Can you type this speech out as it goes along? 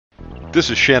This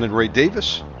is Shannon Ray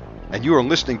Davis, and you are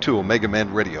listening to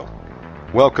Omegaman Radio.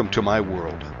 Welcome to my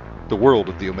world, the world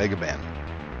of the Omegaman.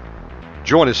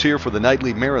 Join us here for the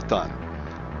nightly marathon,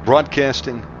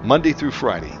 broadcasting Monday through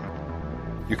Friday.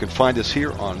 You can find us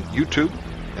here on YouTube,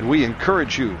 and we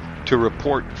encourage you to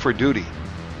report for duty.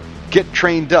 Get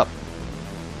trained up.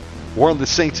 War of the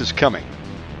Saints is coming.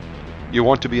 You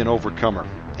want to be an overcomer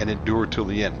and endure till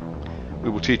the end. We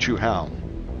will teach you how.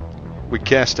 We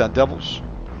cast out devils.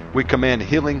 We command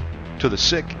healing to the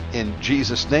sick in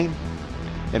Jesus' name.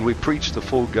 And we preach the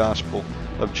full gospel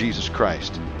of Jesus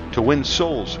Christ to win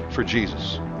souls for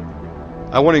Jesus.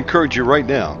 I want to encourage you right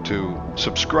now to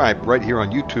subscribe right here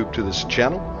on YouTube to this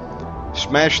channel.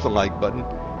 Smash the like button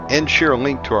and share a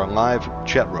link to our live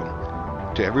chat room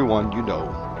to everyone you know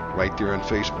right there on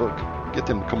Facebook. Get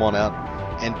them to come on out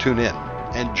and tune in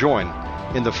and join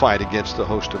in the fight against the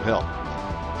host of hell.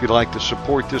 If you'd like to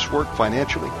support this work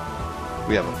financially,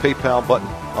 we have a PayPal button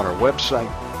on our website.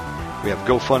 We have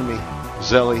GoFundMe,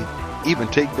 Zelle, even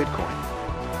take Bitcoin.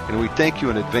 And we thank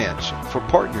you in advance for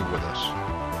partnering with us.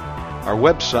 Our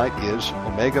website is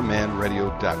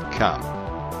OmegamanRadio.com.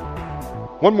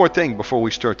 One more thing before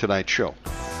we start tonight's show.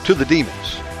 To the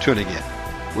demons tuning in,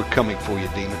 we're coming for you,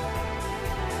 demon.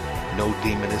 No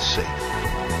demon is safe.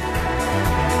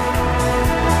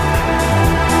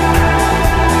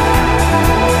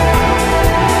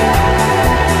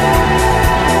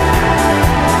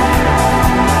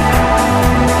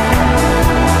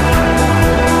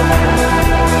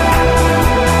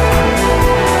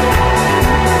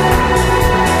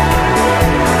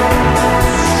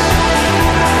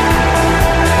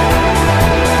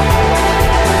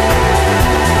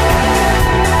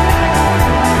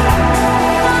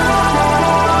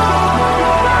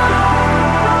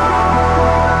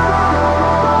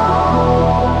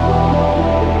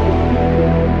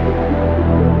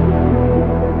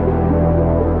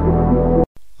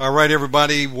 All right,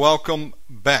 everybody, welcome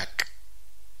back.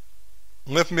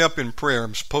 Lift me up in prayer.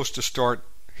 I'm supposed to start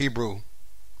Hebrew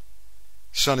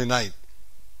Sunday night,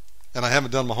 and I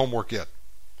haven't done my homework yet.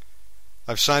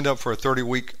 I've signed up for a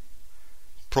 30-week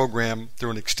program through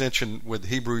an extension with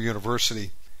Hebrew University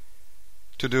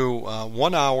to do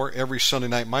 1 hour every Sunday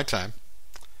night my time,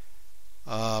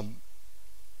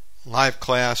 live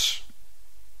class,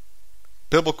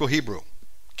 biblical Hebrew,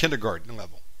 kindergarten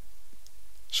level.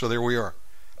 So there we are.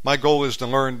 My goal is to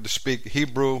learn to speak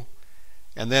Hebrew,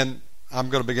 and then I'm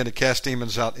going to begin to cast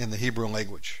demons out in the Hebrew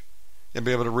language and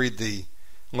be able to read the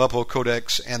Aleppo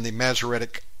Codex and the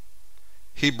Masoretic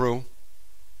Hebrew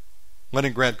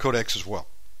Leningrad Codex as well.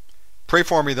 Pray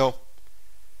for me, though,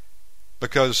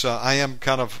 because I am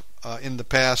kind of, in the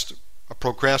past, a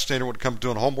procrastinator when it comes to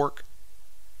doing homework,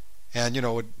 and,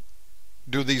 would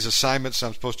do these assignments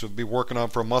I'm supposed to be working on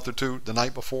for a month or two the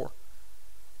night before.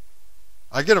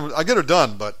 I get her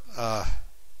done, but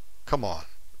come on.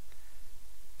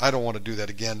 I don't want to do that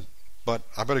again, but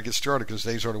I better get started because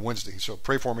today's already Wednesday, so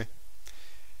pray for me.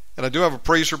 And I do have a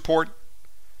praise report.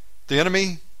 The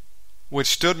enemy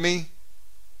withstood me,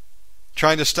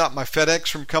 trying to stop my FedEx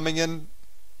from coming in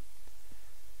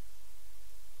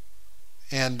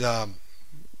and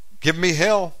give me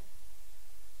hell.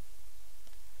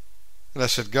 And I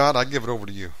said, God, I give it over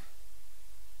to you.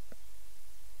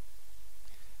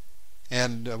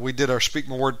 And we did our Speak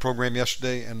My Word program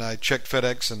yesterday, and I checked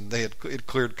FedEx, and it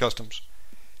cleared customs.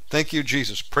 Thank you,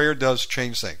 Jesus. Prayer does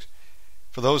change things.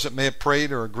 For those that may have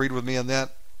prayed or agreed with me on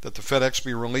that the FedEx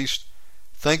be released,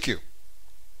 thank you.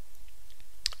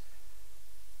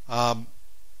 I've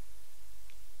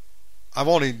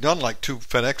only done like 2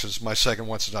 FedExes, my second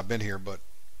one since I've been here, but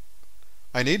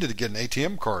I needed to get an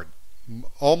ATM card.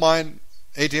 All mine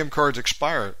ATM cards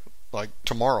expire like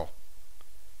tomorrow.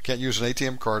 Can't use an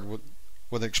ATM card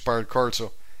with an expired card.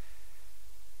 So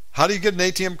how do you get an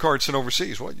ATM card sent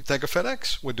overseas? Well, you think a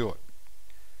FedEx would do it.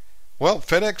 Well,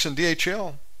 FedEx and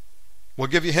DHL will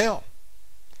give you hell.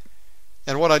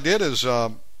 And what I did is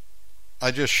I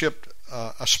just shipped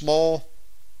a small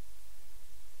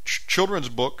children's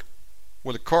book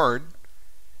with a card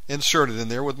inserted in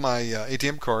there with my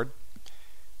ATM card,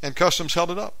 and customs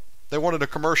held it up. They wanted a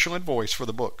commercial invoice for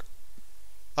the book.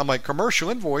 I'm like, commercial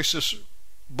invoice? This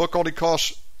book only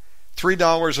costs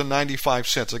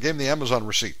 $3.95. I gave them the Amazon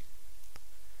receipt.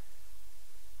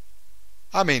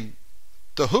 I mean,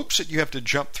 the hoops that you have to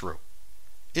jump through.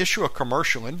 Issue a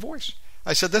commercial invoice?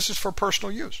 I said, this is for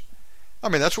personal use. I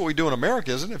mean, that's what we do in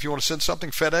America, isn't it? If you want to send something,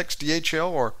 FedEx, DHL,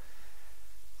 or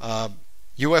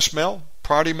U.S. mail,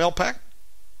 priority mail pack.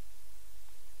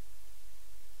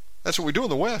 That's what we do in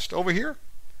the West. Over here,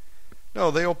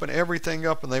 no, they open everything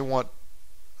up and they want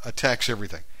to tax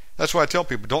everything. That's why I tell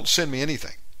people, don't send me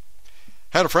anything.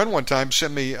 Had a friend one time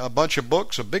send me a bunch of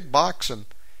books, a big box, and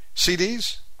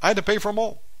CDs. I had to pay for them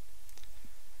all.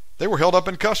 They were held up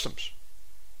in customs.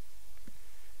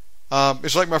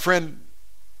 It's like my friend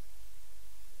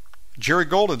Jerry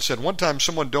Golden said. One time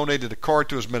someone donated a car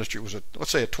to his ministry. It was,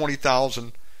 let's say, a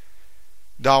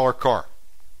 $20,000 car.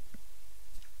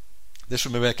 This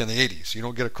would be back in the 80s. You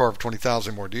don't get a car for $20,000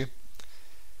 anymore, do you?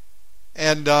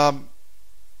 And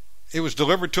it was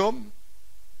delivered to him.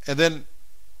 And then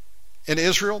in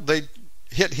Israel, they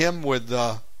hit him with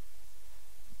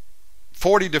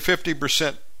 40 to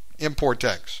 50% import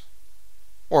tax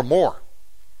or more.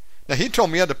 Now, he told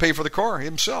me he had to pay for the car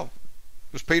himself.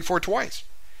 It was paid for twice.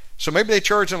 So maybe they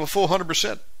charged him a full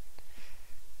 100%.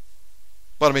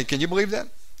 But, I mean, can you believe that?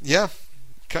 Yeah,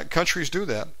 countries do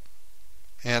that.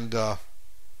 And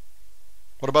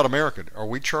what about America? Are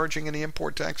we charging any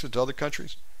import taxes to other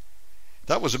countries?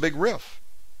 That was a big riff.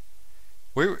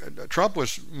 Trump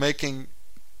was making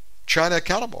China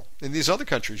accountable in these other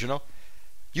countries, you know.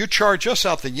 You charge us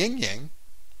out the yin-yang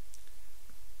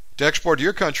to export to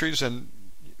your countries, and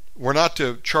we're not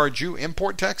to charge you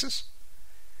import taxes?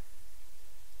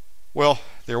 Well,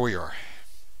 there we are.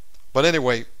 But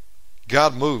anyway,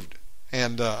 God moved.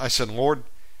 And I said, Lord,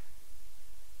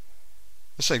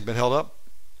 this thing's been held up.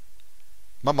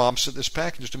 My mom sent this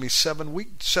package to me 7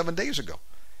 days ago.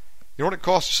 You know what it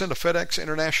cost to send a FedEx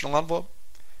International envelope?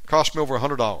 It cost me over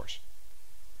 $100.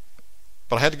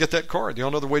 But I had to get that card. The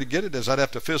only other way to get it is I'd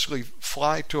have to physically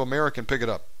fly to America and pick it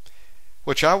up,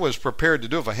 which I was prepared to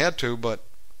do if I had to, but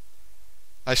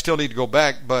I still need to go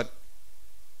back. But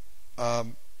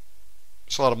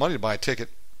it's a lot of money to buy a ticket,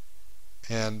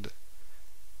 and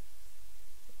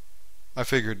I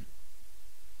figured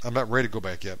I'm not ready to go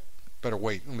back yet. Better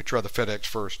wait. Let me try the FedEx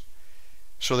first.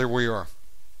 So there we are.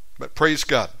 But praise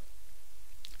God.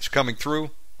 It's coming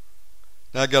through.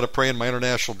 Now I've got to pray in my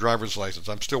international driver's license.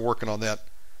 I'm still working on that.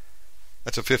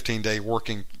 That's a 15-day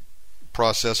working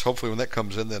process. Hopefully when that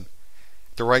comes in, then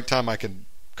at the right time I can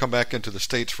come back into the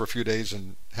States for a few days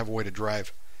and have a way to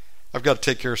drive. I've got to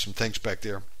take care of some things back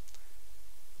there.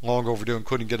 Long overdue,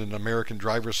 including getting an American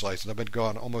driver's license. I've been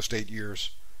gone almost 8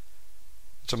 years.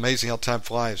 It's amazing how time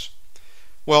flies.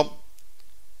 Well,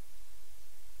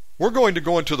 we're going to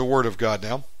go into the Word of God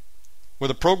now with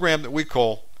a program that we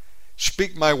call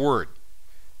Speak My Word.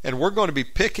 And we're going to be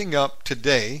picking up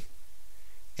today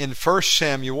in 1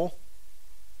 Samuel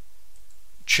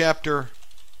chapter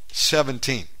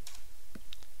 17.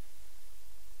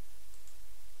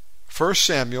 1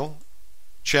 Samuel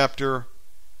chapter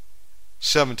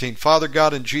 17. Father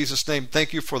God, in Jesus' name,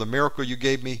 thank you for the miracle you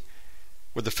gave me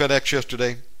with the FedEx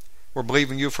yesterday. We're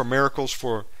believing you for miracles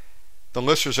for the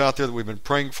listeners out there that we've been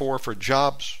praying for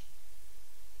jobs,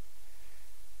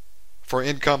 for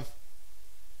income.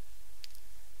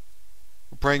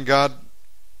 We're praying, God,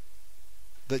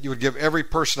 that you would give every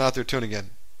person out there tuning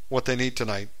in what they need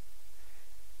tonight.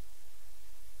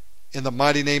 In the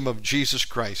mighty name of Jesus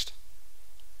Christ.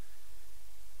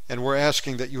 And we're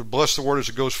asking that you would bless the word as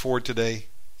it goes forward today.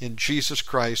 In Jesus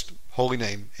Christ's holy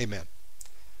name, amen.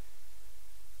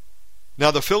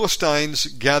 Now the Philistines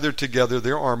gathered together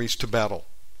their armies to battle,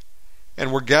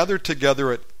 and were gathered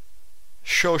together at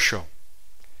Shosho,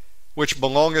 which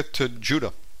belongeth to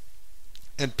Judah,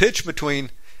 and pitched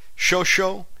between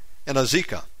Shosho and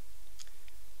Azekah,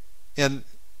 in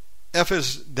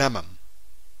Ephes-dammim.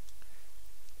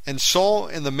 And Saul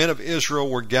and the men of Israel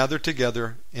were gathered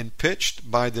together and pitched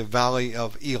by the valley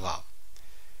of Elah,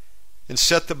 and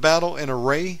set the battle in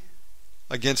array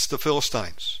against the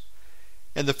Philistines.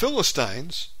 And the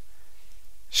Philistines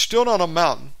stood on a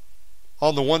mountain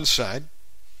on the one side,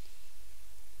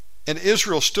 and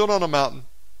Israel stood on a mountain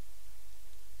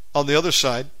on the other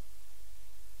side,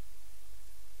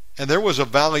 and there was a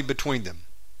valley between them.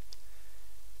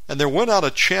 And there went out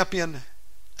a champion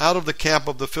out of the camp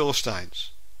of the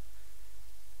Philistines,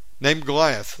 named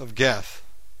Goliath of Gath,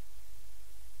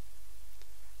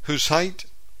 whose height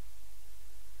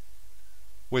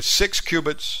was 6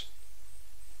 cubits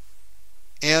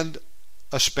and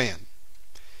a span.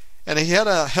 And he had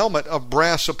a helmet of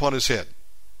brass upon his head.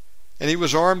 And he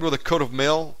was armed with a coat of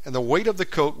mail, and the weight of the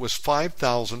coat was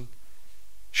 5,000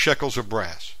 shekels of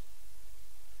brass.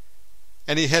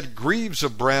 And he had greaves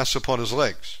of brass upon his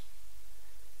legs,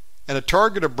 and a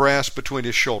target of brass between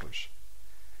his shoulders.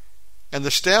 And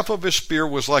the staff of his spear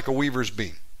was like a weaver's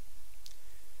beam.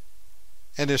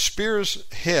 And his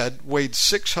spear's head weighed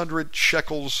 600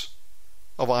 shekels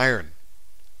of iron.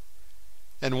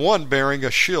 And one bearing a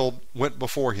shield went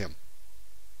before him.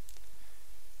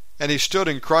 And he stood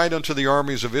and cried unto the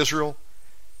armies of Israel,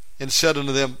 and said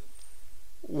unto them,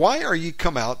 Why are ye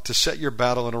come out to set your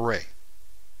battle in array?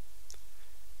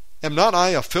 Am not I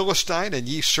a Philistine, and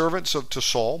ye servants to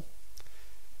Saul?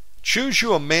 Choose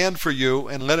you a man for you,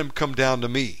 and let him come down to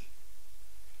me.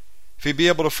 If he be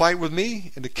able to fight with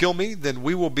me, and to kill me, then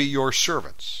we will be your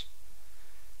servants.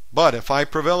 But if I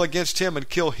prevail against him and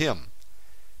kill him,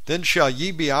 then shall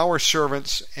ye be our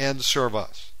servants, and serve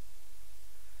us.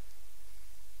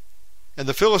 And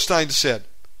the Philistines said,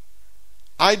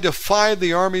 I defy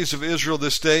the armies of Israel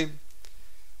this day.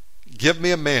 Give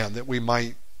me a man that we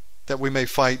may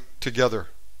fight together.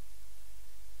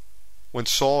 When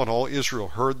Saul and all Israel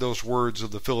heard those words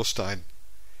of the Philistine,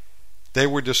 they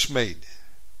were dismayed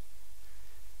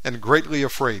and greatly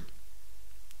afraid.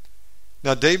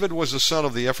 Now David was the son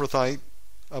of the Ephrathite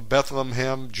of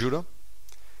Bethlehem, Judah,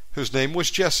 whose name was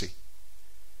Jesse,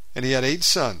 and he had 8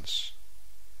 sons.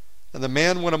 And the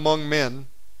man went among men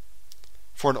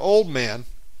for an old man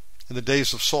in the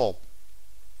days of Saul.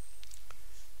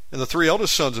 And the 3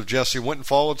 eldest sons of Jesse went and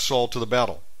followed Saul to the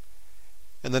battle.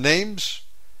 And the names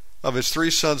of his 3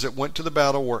 sons that went to the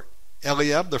battle were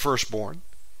Eliab the firstborn,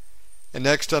 and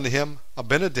next unto him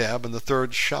Abinadab, and the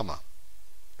third Shammah.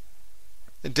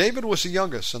 And David was the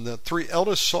youngest, and the 3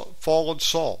 eldest followed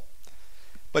Saul.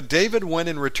 But David went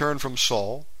and returned from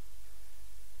Saul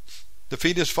to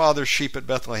feed his father's sheep at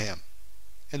Bethlehem.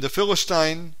 And the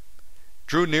Philistine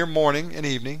drew near morning and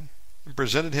evening, and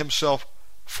presented himself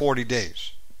 40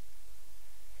 days.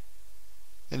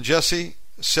 And Jesse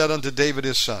said unto David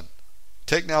his son,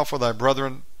 Take now for thy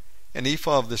brethren an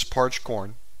ephah of this parched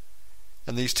corn,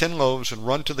 and these 10 loaves, and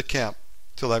run to the camp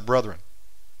to thy brethren.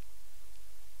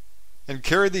 And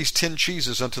carry these 10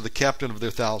 cheeses unto the captain of their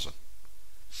 1,000.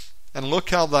 And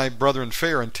look how thy brethren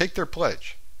fare, and take their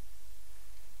pledge.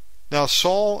 Now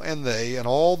Saul and they, and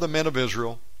all the men of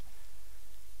Israel,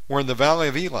 were in the valley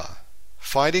of Elah,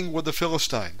 fighting with the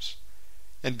Philistines.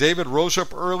 And David rose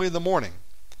up early in the morning,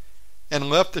 and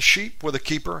left the sheep with a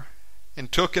keeper,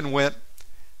 and took and went,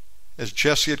 as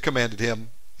Jesse had commanded him,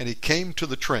 and he came to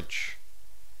the trench.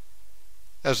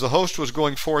 As the host was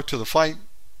going forth to the fight,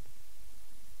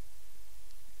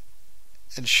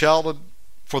 and shouted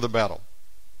for the battle.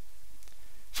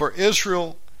 For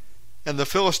Israel and the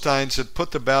Philistines had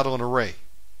put the battle in array,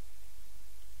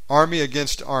 army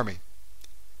against army.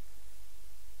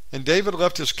 And David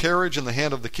left his carriage in the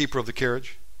hand of the keeper of the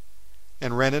carriage,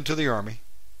 and ran into the army,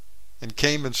 and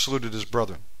came and saluted his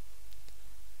brethren.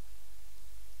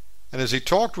 And as he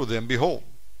talked with them, behold,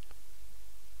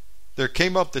 there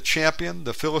came up the champion,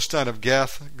 the Philistine of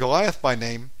Gath, Goliath by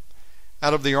name,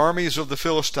 out of the armies of the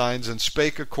Philistines, and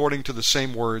spake according to the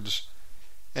same words,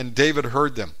 and David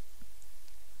heard them.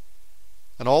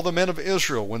 And all the men of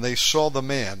Israel, when they saw the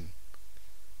man,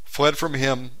 fled from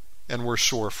him, and were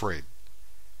sore afraid.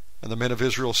 And the men of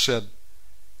Israel said,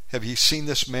 Have ye seen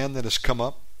this man that is come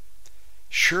up?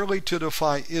 Surely to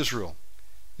defy Israel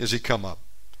is he come up.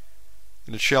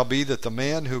 And it shall be that the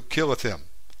man who killeth him,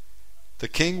 the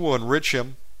king will enrich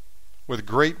him with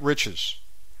great riches,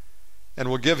 and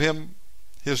will give him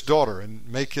his daughter, and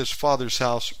make his father's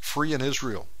house free in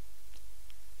Israel.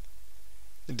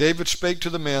 And David spake to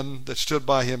the men that stood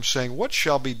by him, saying, What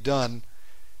shall be done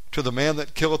to the man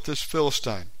that killeth this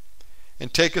Philistine,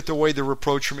 and taketh away the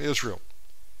reproach from Israel?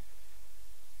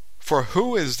 For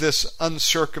who is this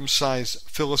uncircumcised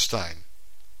Philistine,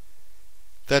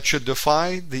 that should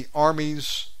defy the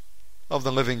armies of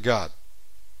the living God?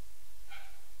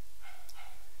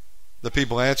 The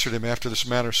people answered him after this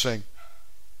manner, saying,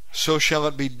 So shall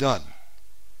it be done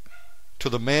to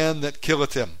the man that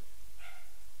killeth him.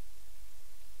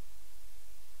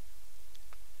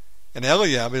 And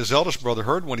Eliab, his eldest brother,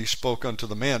 heard when he spoke unto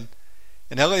the men,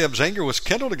 and Eliab's anger was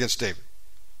kindled against David.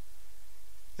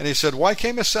 And he said, Why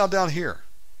camest thou down here?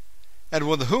 And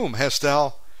with whom hast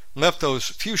thou left those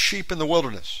few sheep in the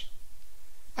wilderness?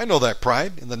 I know thy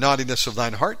pride and the naughtiness of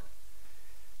thine heart,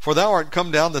 for thou art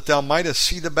come down that thou mightest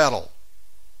see the battle.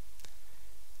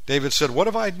 David said, What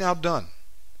have I now done?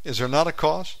 Is there not a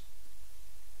cause?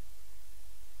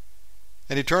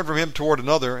 And he turned from him toward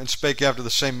another, and spake after the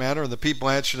same manner, and the people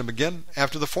answered him again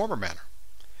after the former manner.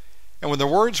 And when the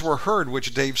words were heard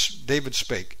which David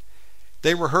spake,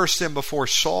 they rehearsed them before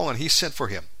Saul, and he sent for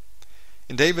him.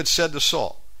 And David said to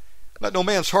Saul, Let no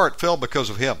man's heart fail because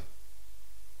of him.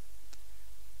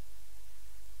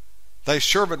 Thy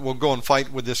servant will go and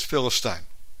fight with this Philistine.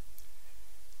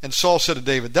 And Saul said to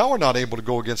David, Thou art not able to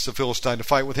go against the Philistine to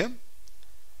fight with him,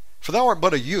 for thou art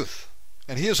but a youth,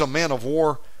 and he is a man of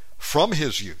war from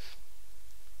his youth.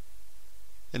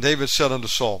 And David said unto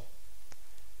Saul,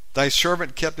 Thy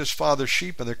servant kept his father's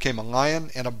sheep, and there came a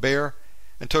lion and a bear,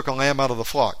 and took a lamb out of the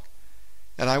flock.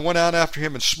 And I went out after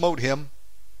him, and smote him,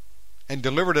 and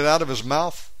delivered it out of his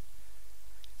mouth.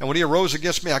 And when he arose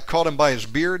against me, I caught him by his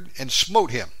beard, and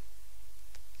smote him,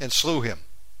 and slew him.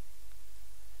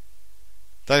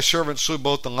 Thy servant slew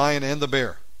both the lion and the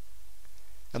bear.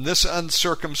 And this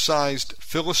uncircumcised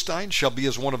Philistine shall be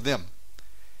as one of them,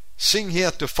 seeing he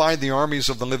hath defied the armies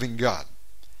of the living God.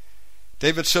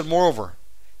 David said, moreover,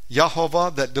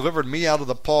 Jehovah that delivered me out of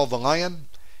the paw of the lion,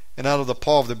 and out of the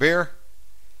paw of the bear,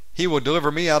 he will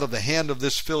deliver me out of the hand of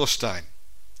this Philistine.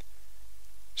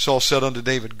 Saul said unto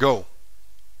David, Go,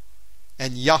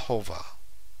 and Jehovah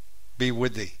be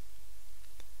with thee.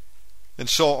 Then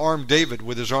Saul armed David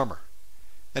with his armor,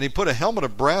 and he put a helmet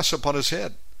of brass upon his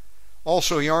head.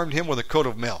 Also he armed him with a coat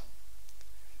of mail.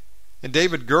 And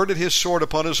David girded his sword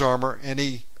upon his armor, and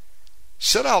he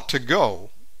set out to go,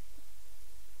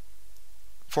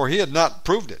 for he had not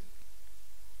proved it.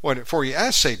 For he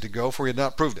essayed to go, for he had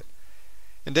not proved it.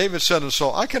 And David said unto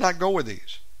Saul, I cannot go with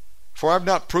these, for I have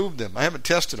not proved them. I haven't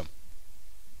tested them.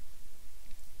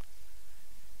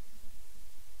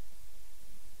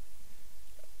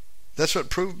 That's what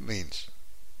proved means.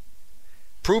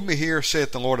 Prove me here,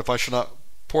 saith the Lord, if I shall not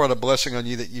pour out a blessing on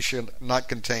you that ye shall not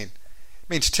contain. It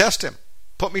means test him.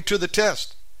 Put me to the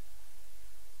test.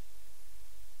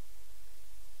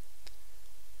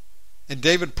 And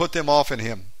David put them off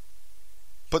him.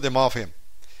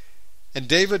 And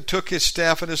David took his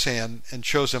staff in his hand, and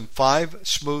chose him 5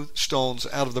 smooth stones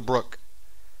out of the brook,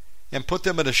 and put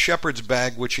them in a shepherd's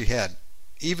bag which he had,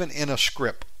 even in a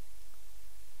scrip.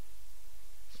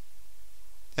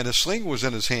 And a sling was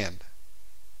in his hand.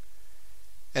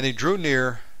 And he drew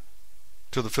near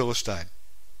to the Philistine.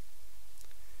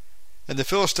 And the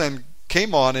Philistine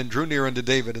came on and drew near unto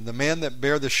David, and the man that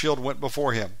bare the shield went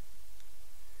before him.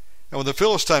 And when the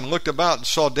Philistine looked about and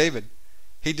saw David,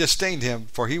 he disdained him,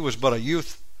 for he was but a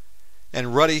youth,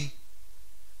 and ruddy,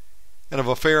 and of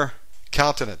a fair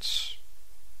countenance.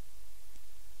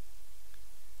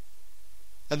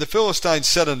 And the Philistine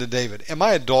said unto David, Am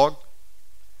I a dog,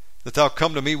 that thou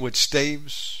come to me with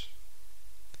staves?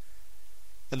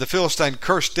 And the Philistine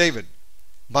cursed David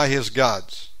by his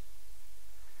gods.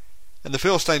 And the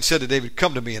Philistine said to David,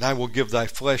 Come to me, and I will give thy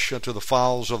flesh unto the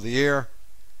fowls of the air,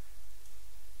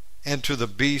 and to the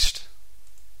beast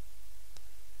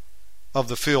of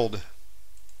the field.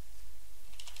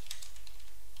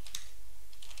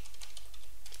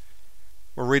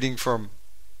 We're reading from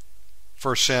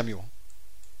 1 Samuel.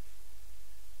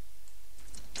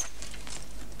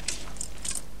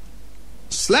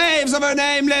 Slaves of a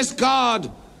nameless God,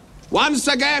 once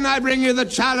again I bring you the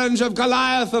challenge of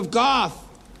Goliath of Gath,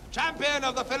 champion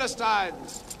of the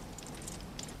Philistines.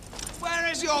 Where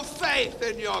is your faith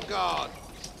in your God?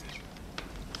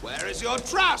 Where is your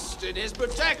trust in his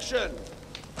protection?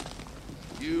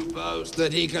 You boast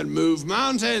that he can move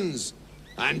mountains,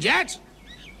 and yet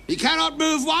he cannot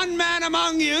move one man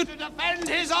among you to defend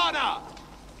his honor.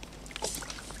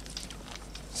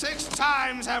 6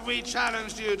 times have we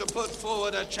challenged you to put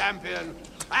forward a champion,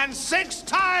 and 6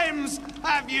 times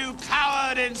have you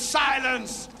cowered in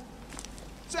silence.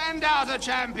 Send out a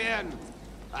champion,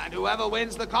 and whoever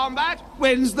wins the combat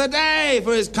wins the day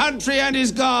for his country and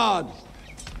his God.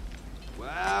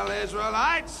 Well,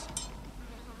 Israelites,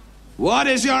 what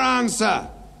is your answer?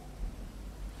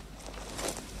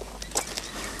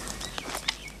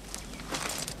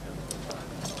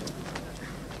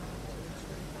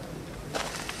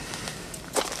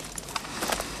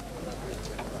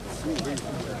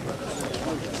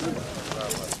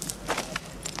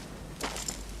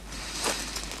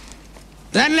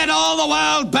 Then let all the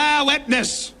world bear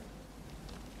witness.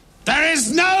 There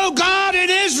is no God in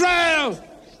Israel.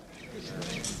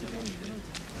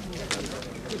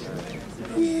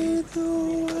 Yea,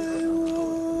 though I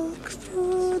walk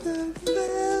through the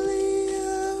valley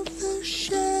of the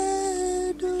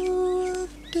shadow of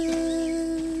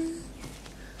death,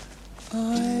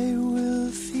 I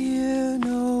will fear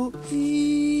no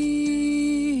evil,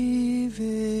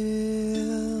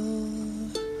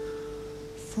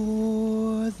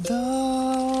 for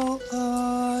thou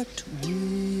art with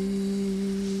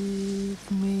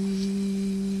me.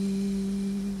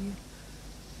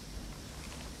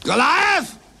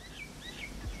 Goliath!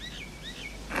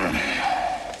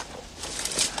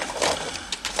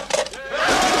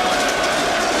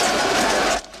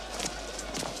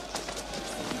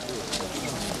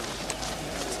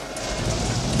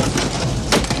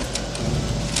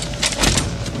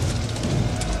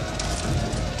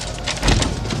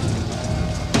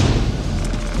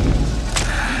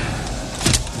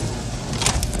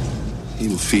 He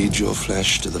will feed your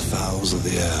flesh to the fowls of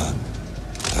the air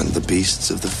and the beasts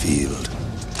of the field.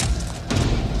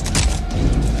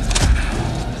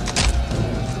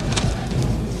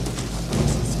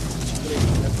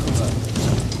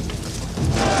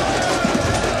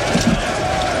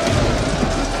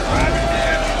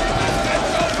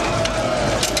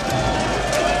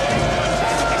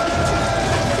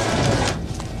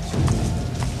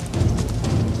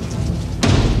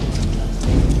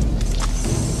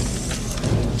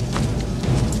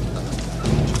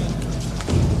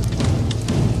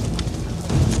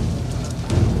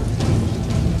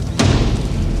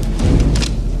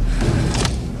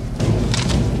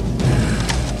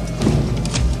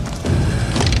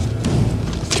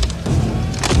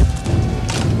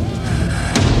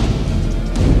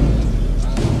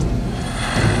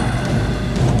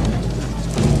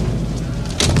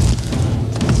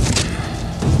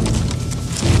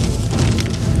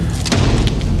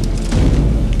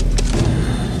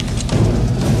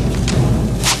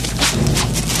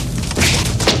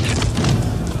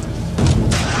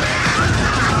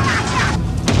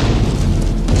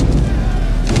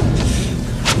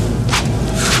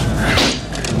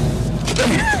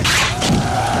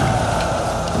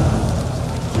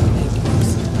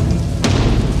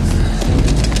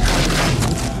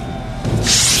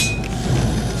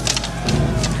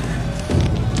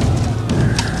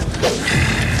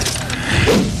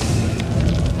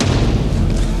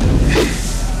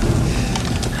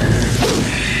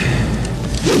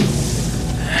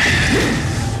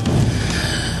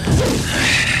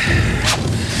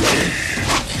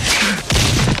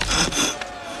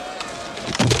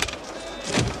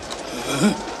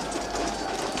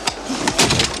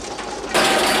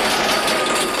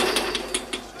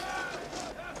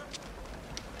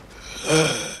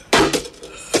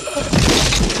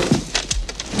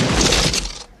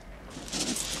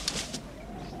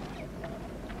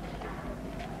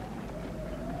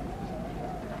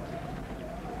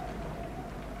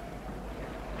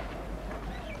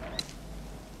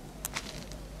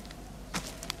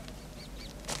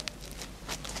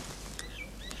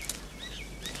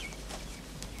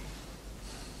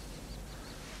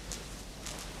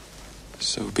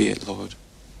 So be it, Lord.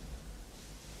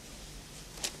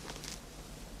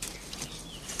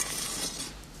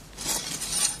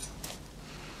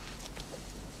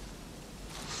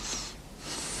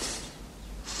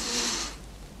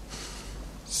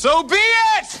 So be it!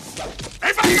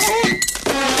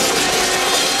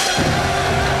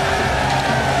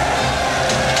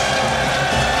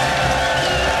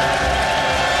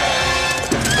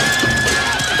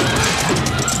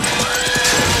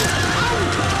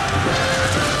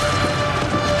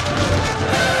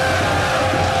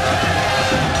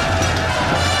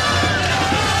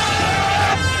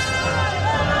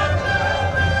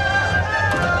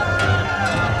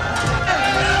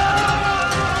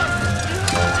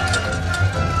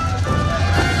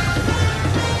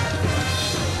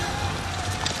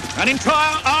 An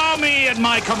entire army at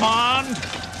my command.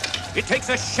 It takes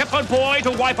a shepherd boy to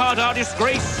wipe out our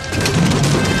disgrace.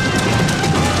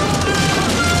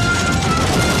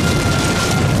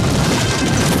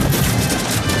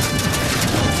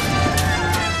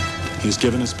 He's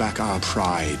given us back our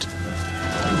pride.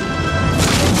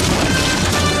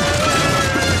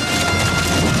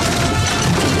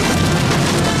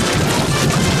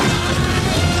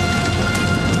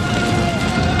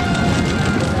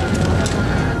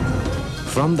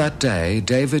 From that day,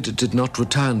 David did not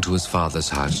return to his father's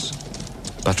house,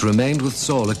 but remained with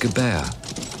Saul at Gibeah,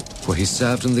 where he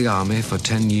served in the army for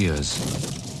 10 years.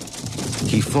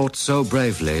 He fought so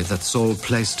bravely that Saul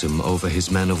placed him over his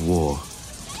men of war.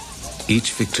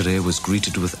 Each victory was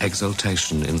greeted with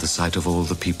exultation in the sight of all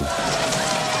the people.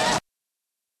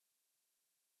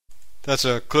 That's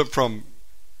a clip from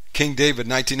King David,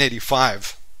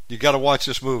 1985. You got to watch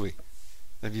this movie.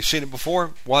 Have you seen it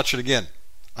before? Watch it again.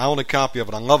 I own a copy of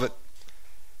it. I love it.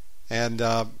 And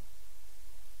one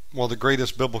of the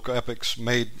greatest biblical epics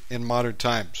made in modern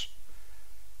times.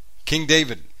 King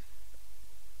David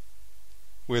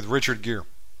with Richard Gere.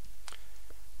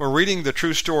 We're reading the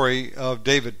true story of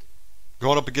David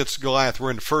going up against Goliath.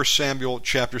 We're in 1 Samuel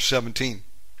chapter 17.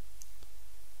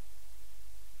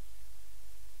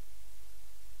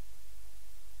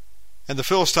 And the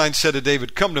Philistine said to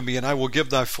David, "Come to me, and I will give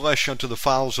thy flesh unto the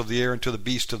fowls of the air and to the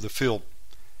beasts of the field."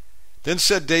 Then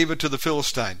said David to the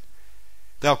Philistine,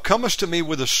 "Thou comest to me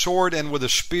with a sword and with a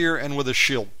spear and with a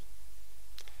shield.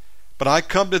 But I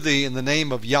come to thee in the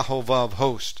name of Jehovah of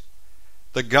hosts,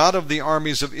 the God of the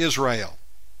armies of Israel,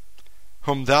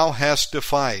 whom thou hast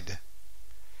defied.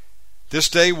 This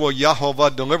day will Jehovah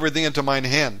deliver thee into mine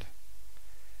hand,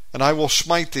 and I will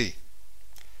smite thee,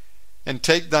 and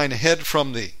take thine head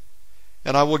from thee,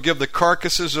 and I will give the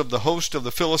carcasses of the host of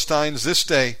the Philistines this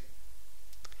day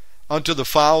unto the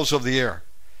fowls of the air,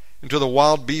 and to the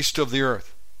wild beasts of the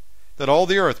earth, that all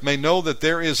the earth may know that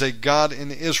there is a God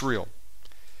in Israel.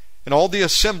 And all the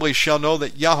assembly shall know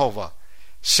that Jehovah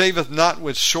saveth not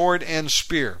with sword and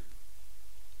spear.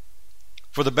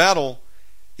 For the battle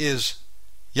is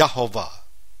Jehovah,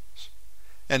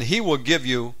 and he will give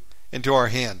you into our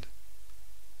hand."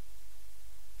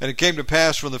 And it came to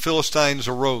pass when the Philistines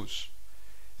arose,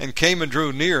 and came and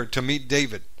drew near to meet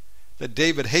David, that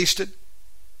David hasted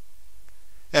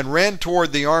and ran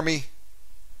toward the army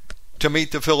to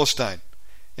meet the Philistine.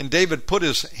 And David put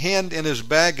his hand in his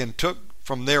bag, and took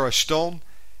from there a stone,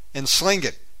 and sling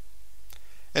it,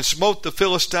 and smote the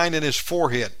Philistine in his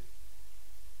forehead.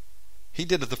 He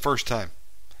did it the first time,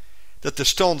 that the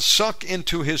stone sunk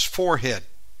into his forehead,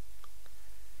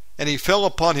 and he fell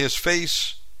upon his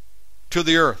face to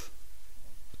the earth.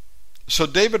 So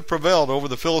David prevailed over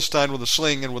the Philistine with a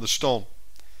sling and with a stone,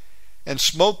 and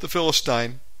smote the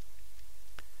Philistine,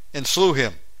 and slew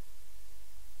him.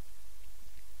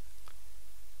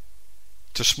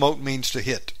 To smote means to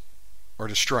hit or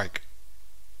to strike.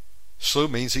 Slew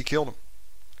means he killed him.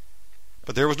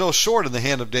 But there was no sword in the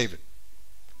hand of David.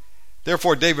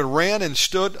 Therefore David ran and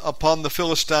stood upon the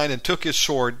Philistine, and took his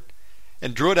sword,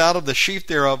 and drew it out of the sheath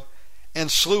thereof,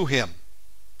 and slew him,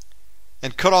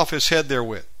 and cut off his head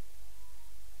therewith.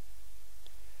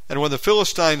 And when the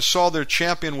Philistines saw their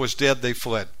champion was dead, they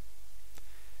fled.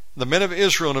 The men of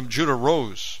Israel and of Judah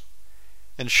rose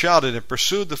and shouted, and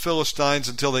pursued the Philistines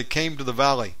until they came to the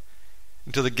valley,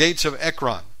 and to the gates of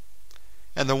Ekron.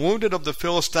 And the wounded of the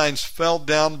Philistines fell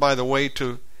down by the way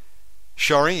to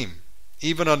Sharim,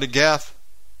 even unto Gath,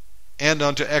 and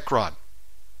unto Ekron.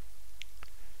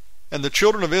 And the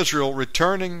children of Israel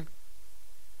returned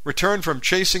from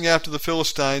chasing after the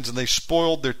Philistines, and they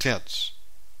spoiled their tents.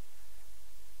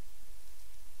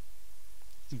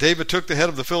 David took the head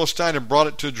of the Philistine and brought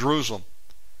it to Jerusalem.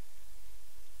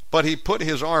 But he put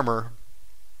his armor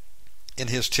in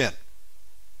his tent.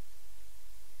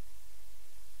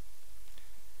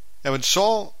 And when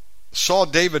Saul saw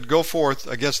David go forth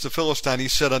against the Philistine, he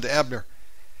said unto Abner,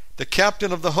 the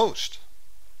captain of the host,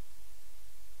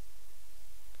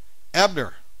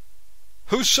 Abner,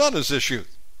 whose son is this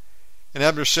youth? And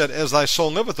Abner said, as thy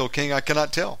soul liveth, O king, I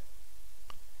cannot tell.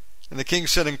 And the king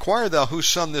said, inquire thou whose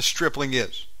son this stripling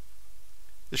is,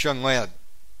 this young lad.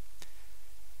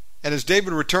 And as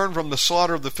David returned from the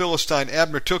slaughter of the Philistine,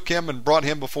 Abner took him and brought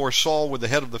him before Saul with the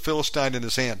head of the Philistine in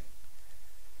his hand.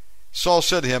 Saul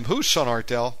said to him, whose son art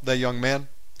thou, thou young man?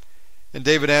 And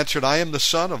David answered, I am the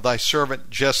son of thy servant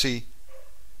Jesse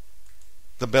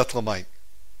the Bethlehemite.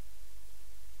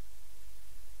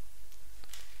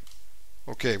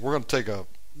 Okay, we're going to take a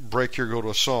break here, go to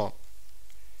a song.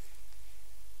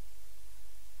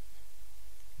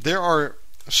 There are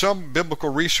some biblical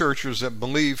researchers that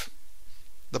believe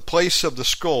the place of the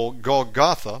skull,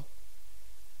 Golgotha,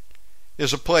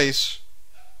 is a place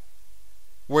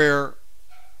where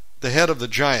the head of the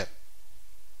giant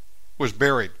was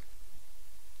buried.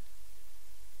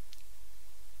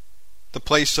 The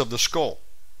place of the skull.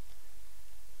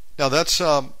 Now that's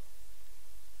a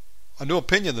new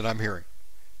opinion that I'm hearing.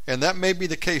 And that may be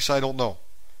the case, I don't know.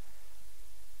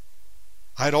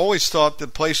 I'd always thought the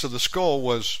place of the skull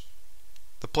was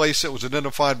the place that was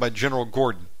identified by General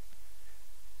Gordon.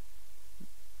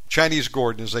 Chinese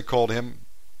Gordon, as they called him.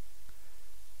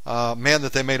 A man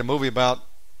that they made a movie about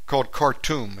called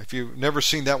Khartoum. If you've never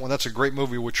seen that one, that's a great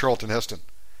movie with Charlton Heston.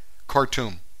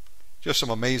 Khartoum. Just some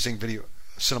amazing video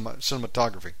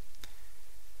cinematography.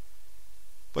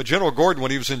 But General Gordon,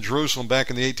 when he was in Jerusalem back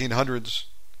in the 1800s,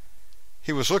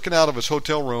 he was looking out of his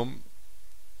hotel room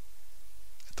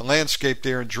at the landscape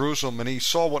there in Jerusalem, and he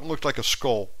saw what looked like a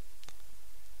skull.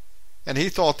 And he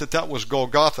thought that that was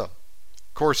Golgotha.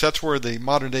 Of course, that's where the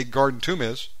modern-day Garden Tomb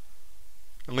is.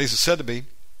 At least it's said to be.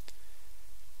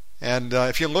 And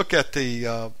if you look at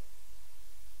the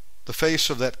face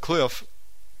of that cliff,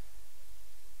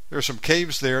 there are some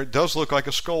caves there. It does look like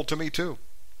a skull to me too,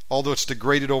 although it's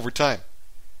degraded over time.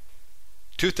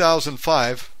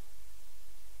 2005,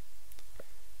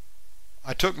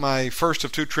 I took my first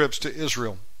of 2 trips to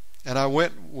Israel, and I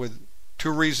went with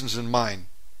 2 reasons in mind.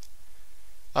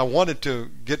 I wanted to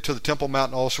get to the Temple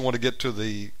Mount and also wanted to get to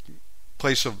the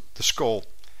place of the skull.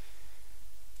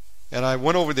 And I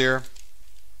went over there,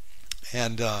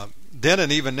 and then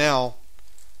and even now,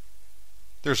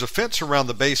 there's a fence around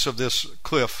the base of this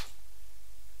cliff,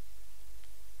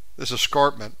 this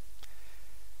escarpment,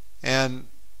 and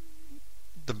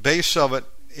the base of it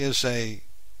is a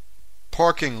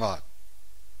parking lot,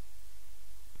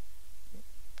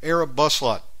 Arab bus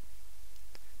lot.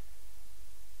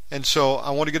 And so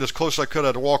I wanted to get as close as I could. I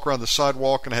had to walk around the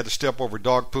sidewalk, and I had to step over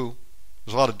dog poo.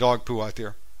 There's a lot of dog poo out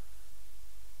there.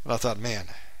 And I thought, man,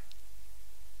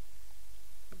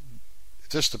 is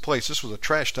this the place? This was a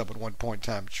trash dump at one point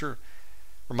in time. It sure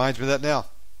reminds me of that now.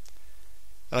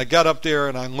 And I got up there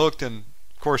and I looked, and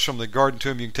of course from the Garden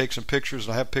Tomb you can take some pictures,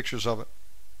 and I have pictures of it.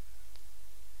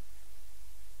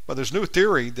 But there's new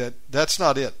theory that that's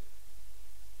not it.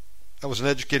 That was an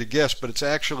educated guess, but it's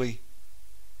actually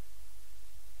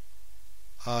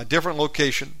a different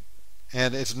location,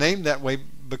 and it's named that way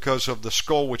because of the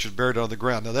skull which is buried under the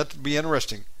ground. Now that would be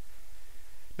interesting.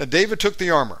 Now David took the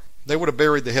armor. They would have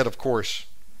buried the head, of course.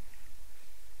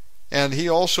 And he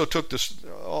also took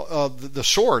the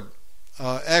sword.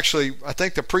 Actually, I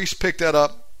think the priest picked that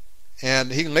up,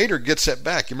 and he later gets that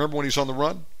back. You remember when he's on the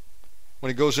run? When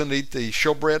he goes in to eat the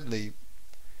showbread, and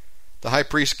the high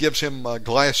priest gives him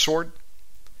Goliath's sword?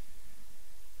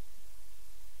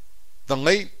 The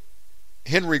late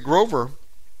Henry Grover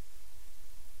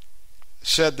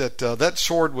said that that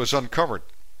sword was uncovered,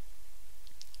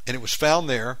 and it was found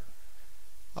there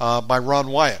by Ron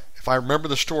Wyatt, if I remember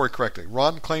the story correctly.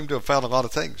 Ron claimed to have found a lot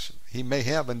of things. He may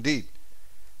have indeed.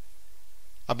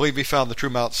 I believe he found the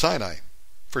true Mount Sinai,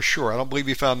 for sure. I don't believe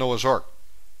he found Noah's Ark.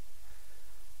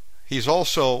 He's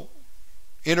also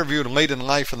interviewed late in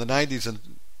life in the 90s, and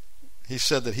he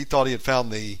said that he thought he had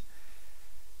found the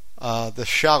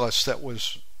chalice that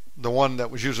was the one that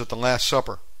was used at the Last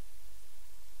Supper,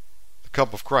 the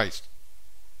cup of Christ.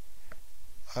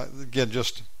 Again,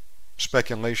 just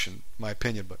speculation, in my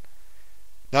opinion, but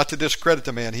not to discredit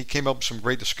the man. He came up with some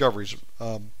great discoveries.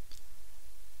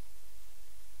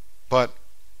 But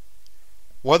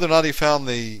whether or not he found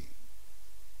the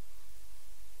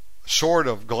sword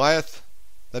of Goliath,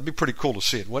 that'd be pretty cool to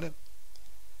see it, wouldn't it?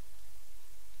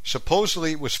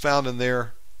 Supposedly it was found in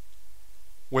there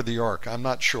with the ark. I'm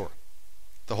not sure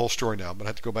the whole story now, but I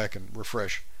have to go back and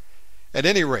refresh. At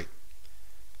any rate,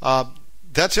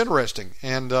 that's interesting,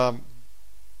 and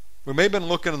we may have been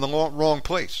looking in the wrong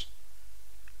place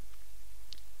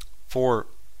for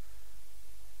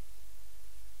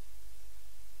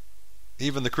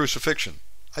even the crucifixion.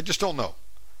 I just don't know.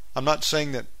 I'm not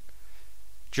saying that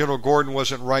General Gordon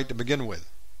wasn't right to begin with.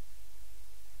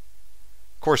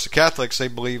 Of course, the Catholics, they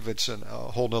believe it's in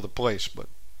a whole other place, but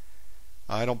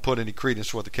I don't put any credence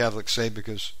to what the Catholics say,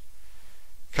 because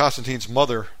Constantine's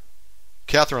mother,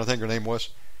 Catherine, I think her name was,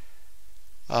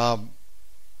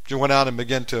 she went out and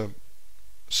began to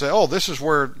say, oh, this is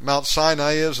where Mount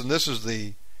Sinai is, and this is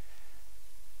the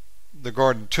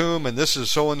Garden Tomb, and this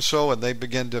is so-and-so, and they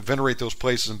began to venerate those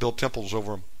places and build temples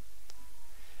over them.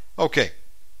 Okay.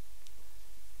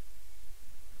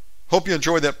 Hope you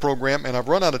enjoyed that program, and I've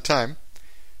run out of time,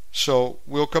 so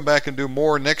we'll come back and do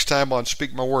more next time on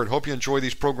Speak My Word. Hope you enjoy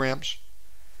these programs.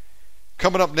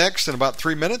 Coming up next in about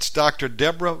 3 minutes, Dr.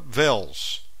 Deborah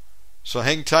Vels. So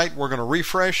hang tight. We're going to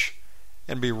refresh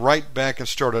and be right back and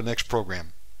start our next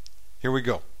program. Here we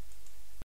go.